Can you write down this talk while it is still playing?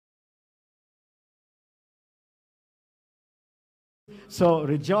So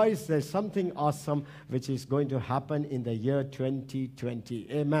rejoice, there's something awesome which is going to happen in the year 2020.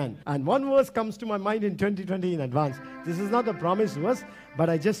 Amen. And one verse comes to my mind in 2020 in advance. This is not a promised verse, but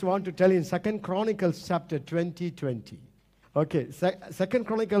I just want to tell you in 2 Chronicles chapter 20. Okay, 2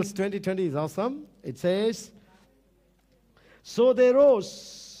 Chronicles 20 is awesome. It says, so they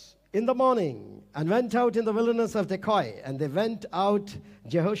rose in the morning and went out in the wilderness of Tekoa. And they went out,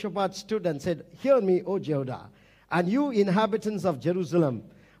 Jehoshaphat stood and said, hear me, O Jehudah, and you inhabitants of Jerusalem,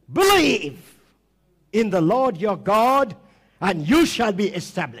 believe in the Lord your God, and you shall be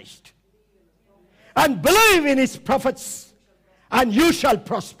established. And believe in his prophets, and you shall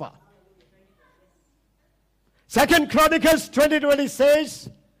prosper. 2 Chronicles 20 says,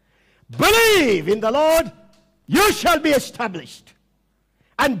 believe in the Lord, you shall be established.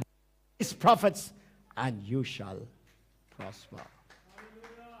 And believe in his prophets, and you shall prosper.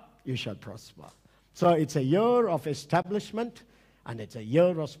 You shall prosper. So it's a year of establishment, and it's a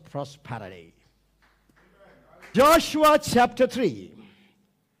year of prosperity. Joshua chapter 3.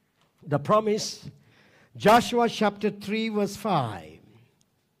 The promise, Joshua chapter 3 verse 5.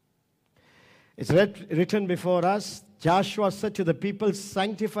 It's written before us. Joshua said to the people,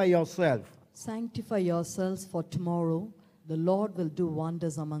 sanctify yourself. Sanctify yourselves, for tomorrow the Lord will do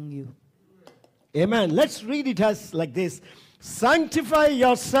wonders among you. Amen. Let's read it as like this. Sanctify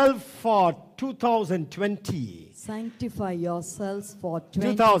yourself for 2020. Sanctify yourselves for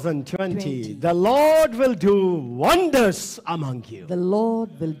 2020. The Lord will do wonders among you. The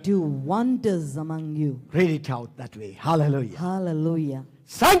Lord will do wonders among you. Read it out that way. Hallelujah. Hallelujah.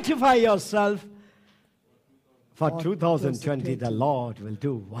 Sanctify yourself for 2020. The Lord will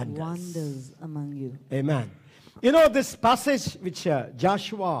do wonders. Wonders among you. Amen. You know this passage which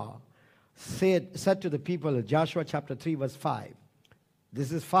Joshua said to the people, Joshua chapter 3 verse 5.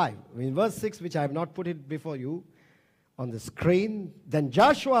 This is 5. In verse 6, which I have not put it before you on the screen. Then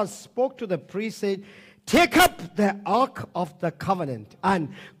Joshua spoke to the priest, said, take up the ark of the covenant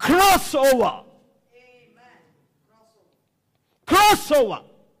and cross over. Cross over.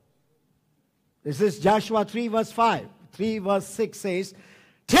 This is Joshua 3 verse 5. 3 verse 6 says,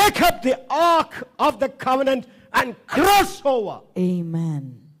 take up the ark of the covenant and cross over.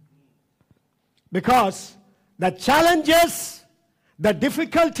 Amen. Because the challenges, the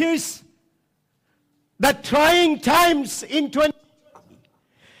difficulties, the trying times in 2020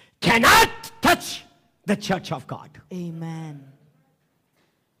 cannot touch the church of God. Amen.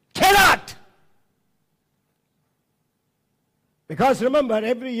 Cannot. Because remember,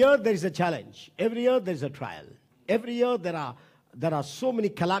 every year there is a challenge. Every year there is a trial. Every year there are so many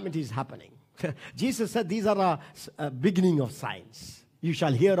calamities happening. Jesus said these are a beginning of signs. You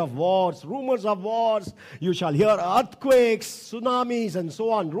shall hear of wars, rumors of wars. You shall hear earthquakes, tsunamis, and so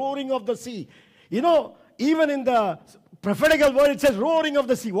on, roaring of the sea. You know, even in the prophetical word, it says roaring of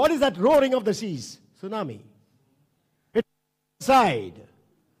the sea. What is that roaring of the seas? Tsunami. It's inside.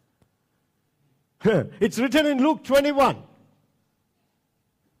 It's written in Luke 21.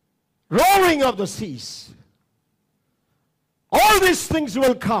 Roaring of the seas. All these things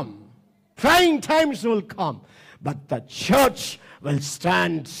will come. Trying times will come. But the church will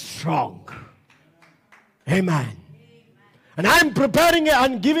stand strong. Amen. And I'm preparing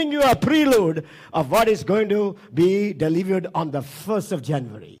and giving you a prelude of what is going to be delivered on the 1st of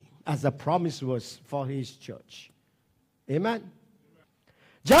January as the promise was for his church. Amen.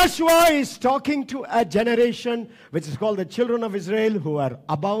 Joshua is talking to a generation which is called the children of Israel, who are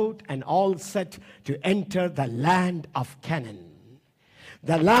about and all set to enter the land of Canaan.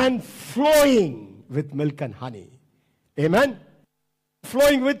 The land flowing with milk and honey. Amen.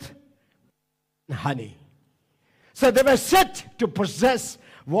 Flowing with honey. So they were set to possess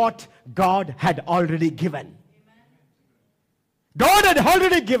what God had already given. God had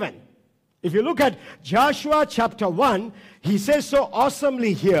already given. If you look at Joshua chapter 1, he says so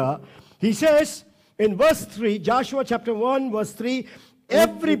awesomely here. He says in verse 3, Joshua chapter 1 verse 3,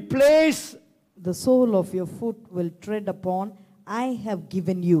 every place the sole of your foot will tread upon, I have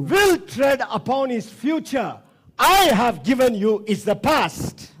given you. Will tread upon his future. I have given you is the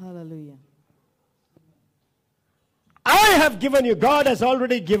past. Hallelujah. I have given you. God has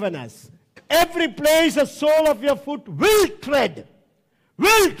already given us. Every place the sole of your foot will tread.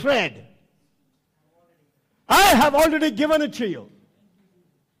 Will tread. I have already given it to you.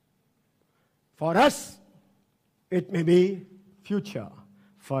 For us, it may be future.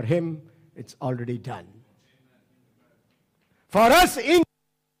 For him, it's already done. For us, in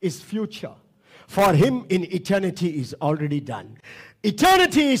is future. For him, in eternity, is already done.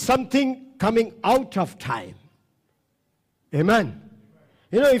 Eternity is something coming out of time. Amen.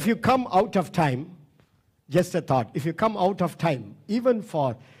 You know, if you come out of time, just a thought. If you come out of time, even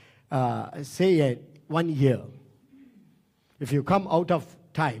for, say, 1 year, if you come out of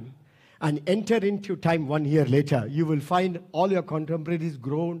time and enter into time 1 year later, you will find all your contemporaries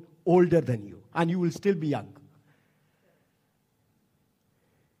grown older than you, and you will still be young.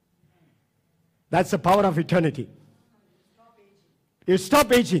 That's the power of eternity. You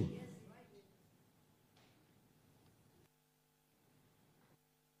stop aging.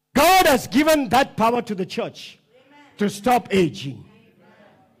 God has given that power to the church to stop aging.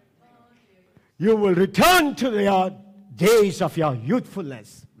 You will return to your days of your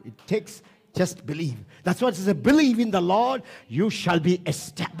youthfulness. It takes just believe. That's what it says. Believe in the Lord, you shall be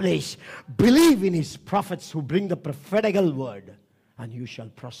established. Believe in his prophets who bring the prophetical word, and you shall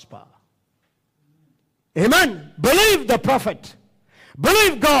prosper. Amen. Believe the prophet.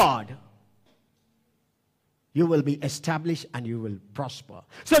 Believe God. You will be established and you will prosper.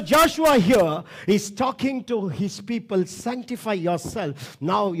 So Joshua here is talking to his people, sanctify yourself.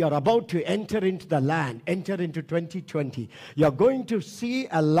 Now you're about to enter into the land, enter into 2020. You're going to see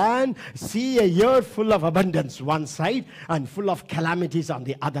a land, see a year full of abundance one side and full of calamities on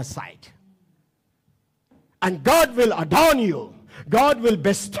the other side. And God will adorn you. God will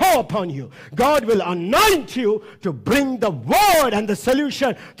bestow upon you. God will anoint you to bring the word and the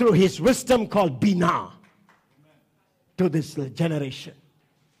solution through his wisdom called Binah to this generation.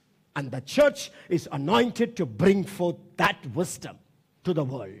 And the church is anointed to bring forth that wisdom to the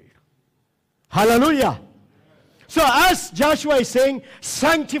world. Hallelujah. So as Joshua is saying,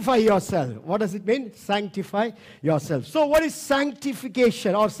 sanctify yourself. What does it mean? Sanctify yourself. So what is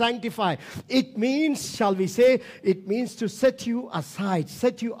sanctification or sanctify? It means, shall we say, it means to set you aside,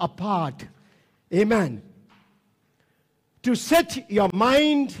 set you apart. Amen. To set your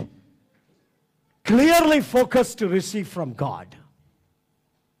mind clearly focused to receive from God.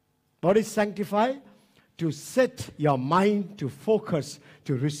 What is sanctify? To set your mind to focus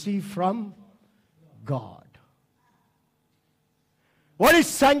to receive from God. What is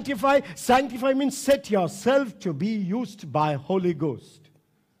sanctify? Sanctify means set yourself to be used by Holy Ghost.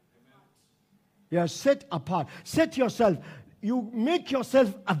 You are set apart. Set yourself. You make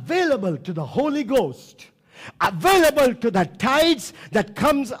yourself available to the Holy Ghost. Available to the tides that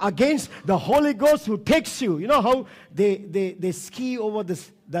comes against the Holy Ghost who takes you. You know how they ski over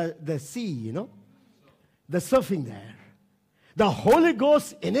the sea, you know? The surfing there. The Holy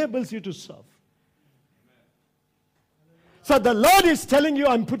Ghost enables you to surf. So the Lord is telling you,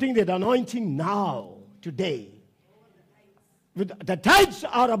 I'm putting that anointing now, today. The tides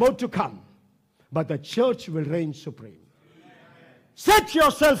are about to come, but the church will reign supreme. Set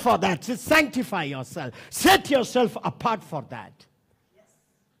yourself for that. Sanctify yourself. Set yourself apart for that.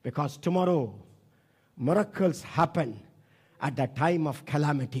 Because tomorrow, miracles happen at the time of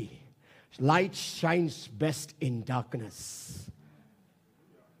calamity. Light shines best in darkness.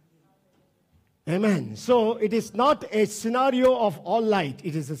 Amen. So it is not a scenario of all light.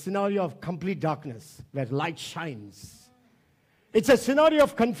 It is a scenario of complete darkness where light shines. It's a scenario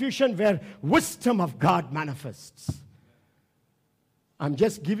of confusion where wisdom of God manifests. I'm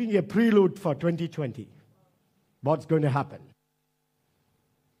just giving you a prelude for 2020. What's going to happen?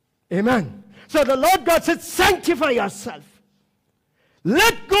 Amen. So the Lord God said, sanctify yourself.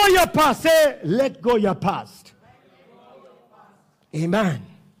 Let go your past. Say, let go your past. Amen.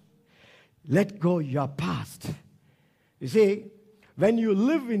 Let go your past. You see, when you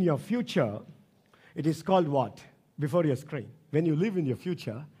live in your future, it is called what? Before your screen. When you live in your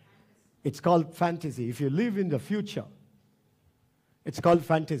future, it's called fantasy. If you live in the future, it's called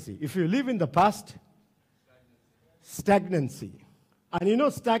fantasy. If you live in the past, stagnancy. And you know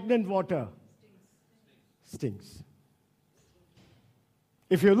stagnant water stinks.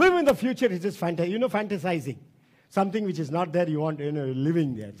 If you live in the future, it is fantasy. You know fantasizing. Something which is not there, you want,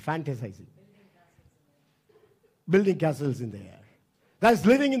 living there. Fantasizing. Building castles in the air. That's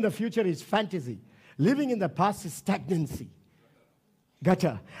living in the future is fantasy. Living in the past is stagnancy.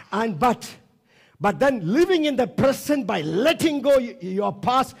 Gutter. But then living in the present by letting go your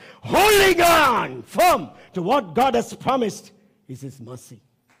past, holding on firm to what God has promised is his mercy.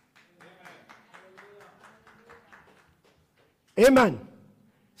 Amen.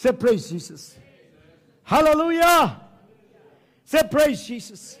 Say praise Jesus. Hallelujah. Say praise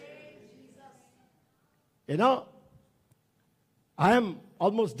Jesus. You know, I am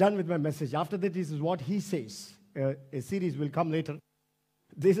almost done with my message. After that, this is what he says. A series will come later.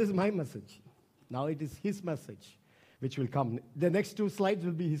 This is my message. Now it is his message which will come. The next 2 slides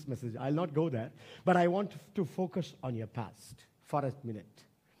will be his message. I'll not go there. But I want to focus on your past for a minute.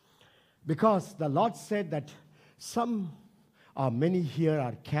 Because the Lord said that some or many here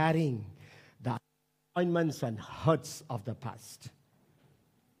are carrying the disappointments and hurts of the past.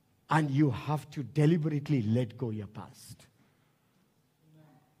 And you have to deliberately let go your past.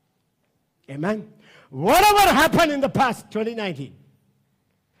 Amen. Whatever happened in the past, 2019,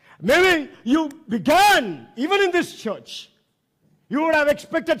 maybe you began, even in this church, you would have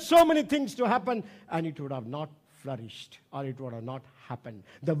expected so many things to happen and it would have not flourished, or it would have not happened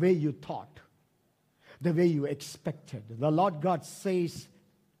the way you thought, the way you expected. The Lord God says,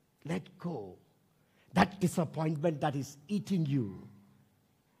 let go. That disappointment that is eating you,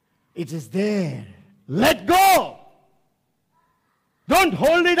 it is there. Let go. Don't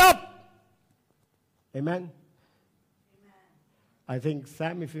hold it up. Amen. I think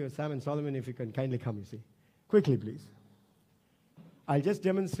Sam and Solomon, if you can kindly come, you see. Quickly, please. I just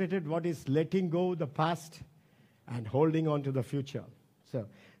demonstrated what is letting go the past and holding on to the future. So,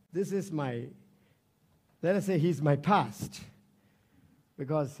 this is my, let us say he's my past,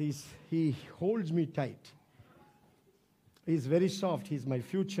 because he holds me tight. He's very soft. He's my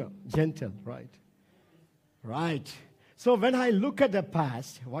future. Gentle, right? Right. So when I look at the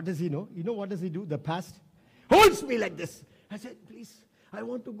past, what does he know? You know what does he do? The past holds me like this. I said, please, I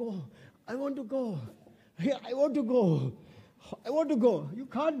want to go. I want to go. I want to go. I want to go. You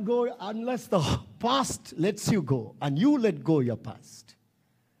can't go unless the past lets you go and you let go your past.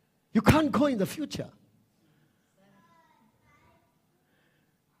 You can't go in the future.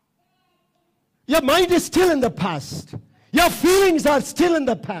 Your mind is still in the past. Your feelings are still in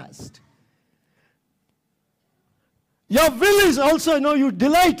the past. Your will is also, you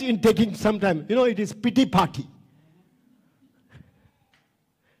delight in taking some time. It is pity party.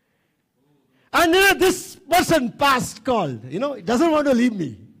 And this person past called, he doesn't want to leave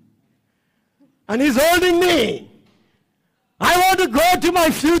me. And he's holding me. I want to go to my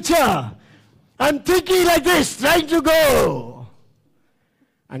future. I'm thinking like this, trying to go.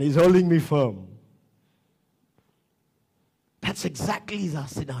 And he's holding me firm. That's exactly our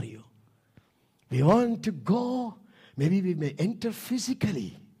scenario. We want to go. Maybe we may enter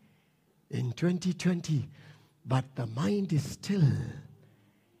physically in 2020, but the mind is still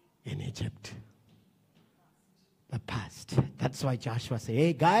in Egypt. The past. That's why Joshua said,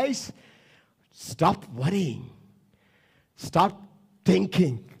 hey guys, stop worrying. Stop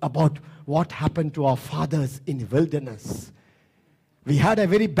thinking about what happened to our fathers in the wilderness. We had a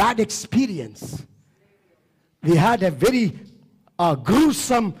very bad experience. We had a very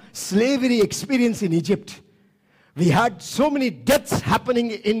gruesome slavery experience in Egypt. We had so many deaths happening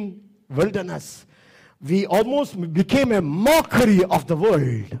in wilderness. We almost became a mockery of the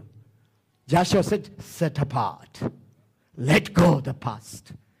world. Joshua said, set apart. Let go of the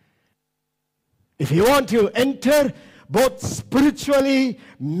past. If you want to enter both spiritually,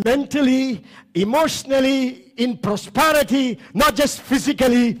 mentally, emotionally, in prosperity, not just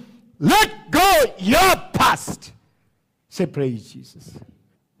physically, let go your past. Say, praise Jesus.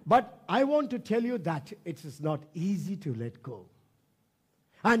 But I want to tell you that it is not easy to let go.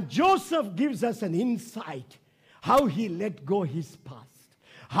 And Joseph gives us an insight how he let go his past,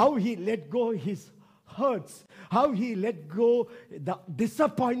 how he let go his hurts, how he let go the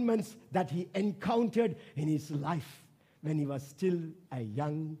disappointments that he encountered in his life when he was still a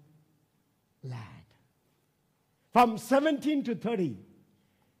young lad. From 17 to 30,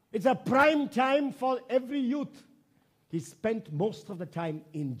 it's a prime time for every youth. He spent most of the time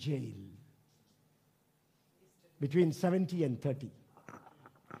in jail, between 70 and 30.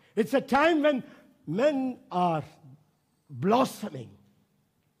 It's a time when men are blossoming.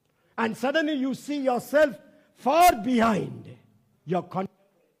 And suddenly you see yourself far behind your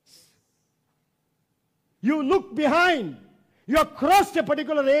contemporaries. You look behind. You have crossed a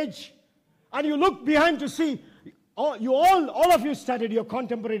particular age. And you look behind to see, all of you started, your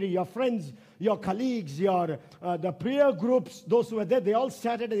contemporary, your friends, your colleagues, the prayer groups, those who were there, they all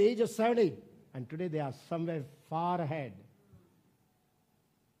started at the age of 70. And today they are somewhere far ahead.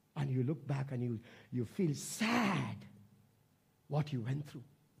 And you look back and you feel sad what you went through.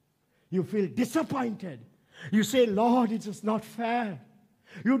 You feel disappointed. You say, Lord, it is not fair.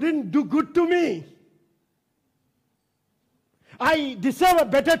 You didn't do good to me. I deserve a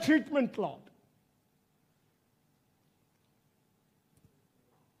better treatment, Lord.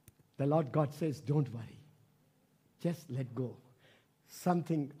 The Lord God says, don't worry. Just let go.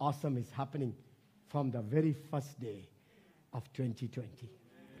 Something awesome is happening from the very first day of 2020. Amen.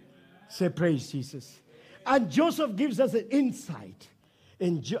 Say, praise Jesus. And Joseph gives us an insight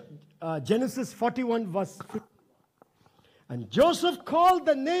in Genesis 41 verse 50. And Joseph called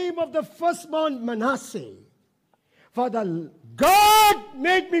the name of the firstborn Manasseh, for the God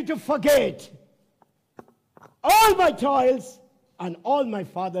made me to forget all my toils and all my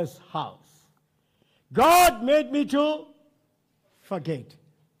father's house. God made me to forget.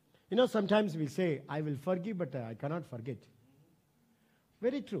 You know, sometimes we say, I will forgive, but I cannot forget.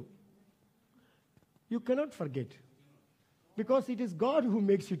 Very true. You cannot forget. Because it is God who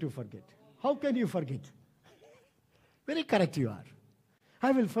makes you to forget. How can you forget? Very correct you are.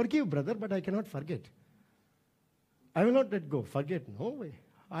 I will forgive, brother, but I cannot forget. I will not let go. Forget. No way.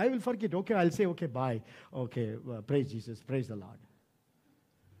 I will forget. Okay, I'll say, okay, bye. Okay, praise Jesus. Praise the Lord.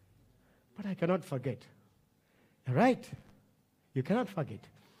 But I cannot forget. Right? You cannot forget.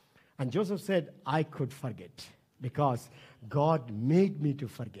 And Joseph said, I could forget because God made me to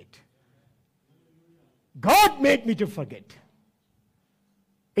forget. God made me to forget.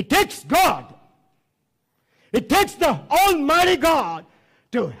 It takes God. It takes the Almighty God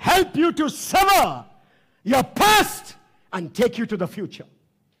to help you to sever your past and take you to the future.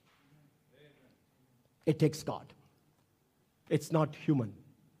 It takes God. It's not human.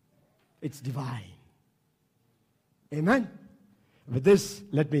 It's divine. Amen? With this,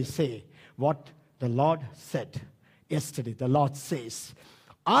 let me say what the Lord said yesterday. The Lord says,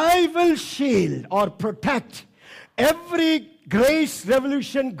 I will shield or protect every Grace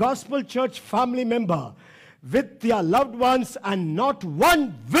Revolution Gospel Church family member with their loved ones, and not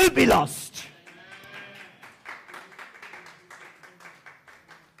one will be lost.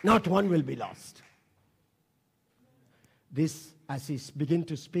 Not one will be lost. This, as he began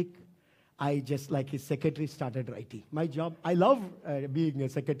to speak, I just, like his secretary, started writing. My job, I love being a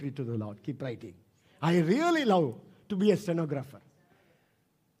secretary to the Lord. Keep writing. I really love to be a stenographer.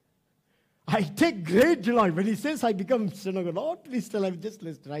 I take great joy when he says I become stenographer. Lord, please tell, I'm just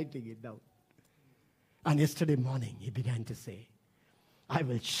writing it down. And yesterday morning, he began to say, I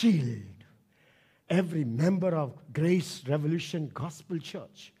will shield every member of Grace Revolution Gospel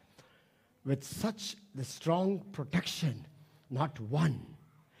Church with such the strong protection, not one,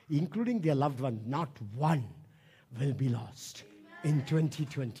 including their loved one, not one will be lost in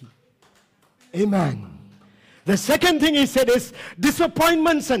 2020. Amen. The second thing he said is,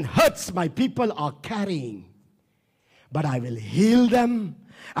 disappointments and hurts my people are carrying, but I will heal them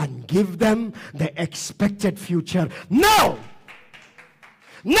and give them the expected future. No!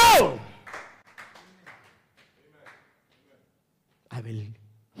 No! I will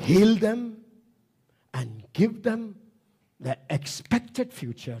heal them and give them the expected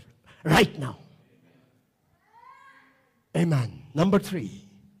future right now. Amen. Number 3.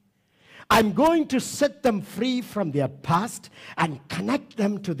 I'm going to set them free from their past and connect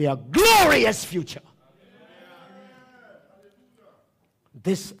them to their glorious future.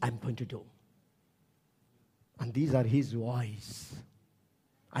 This I'm going to do. And these are his voice.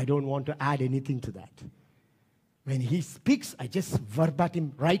 I don't want to add anything to that. When he speaks, I just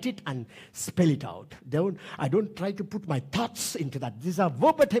verbatim write it and spell it out. I don't try to put my thoughts into that. These are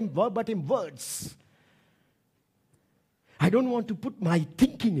verbatim words. I don't want to put my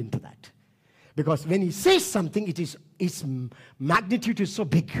thinking into that. Because when he says something, its magnitude is so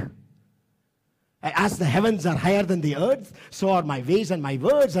big. As the heavens are higher than the earth, so are my ways and my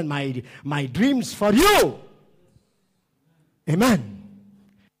words and my dreams for you. Amen.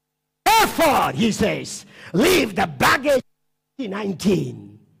 Therefore, he says, leave the baggage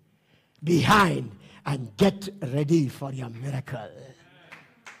 19 behind and get ready for your miracle.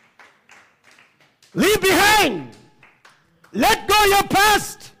 Leave behind. Let go your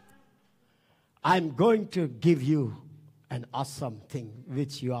past. I'm going to give you an awesome thing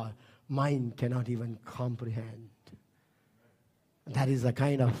which your mind cannot even comprehend. That is the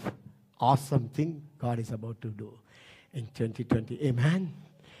kind of awesome thing God is about to do in 2020. Amen.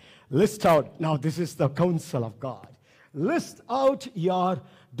 List out, now this is the counsel of God. List out your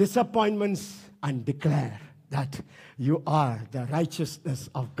disappointments and declare that you are the righteousness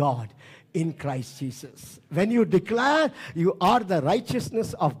of God in Christ Jesus. When you declare you are the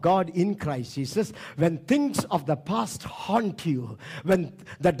righteousness of God in Christ Jesus, when things of the past haunt you, when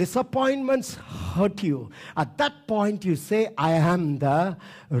the disappointments hurt you, at that point you say, I am the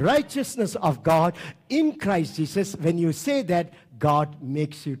righteousness of God in Christ Jesus. When you say that, God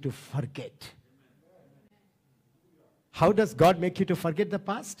makes you to forget. How does God make you to forget the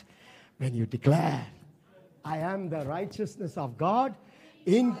past? When you declare, I am the righteousness of God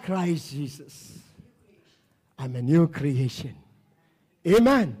in Christ Jesus. I'm a new creation.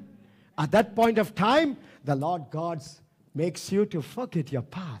 Amen. At that point of time, the Lord God makes you to forget your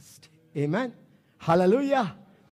past. Amen. Hallelujah.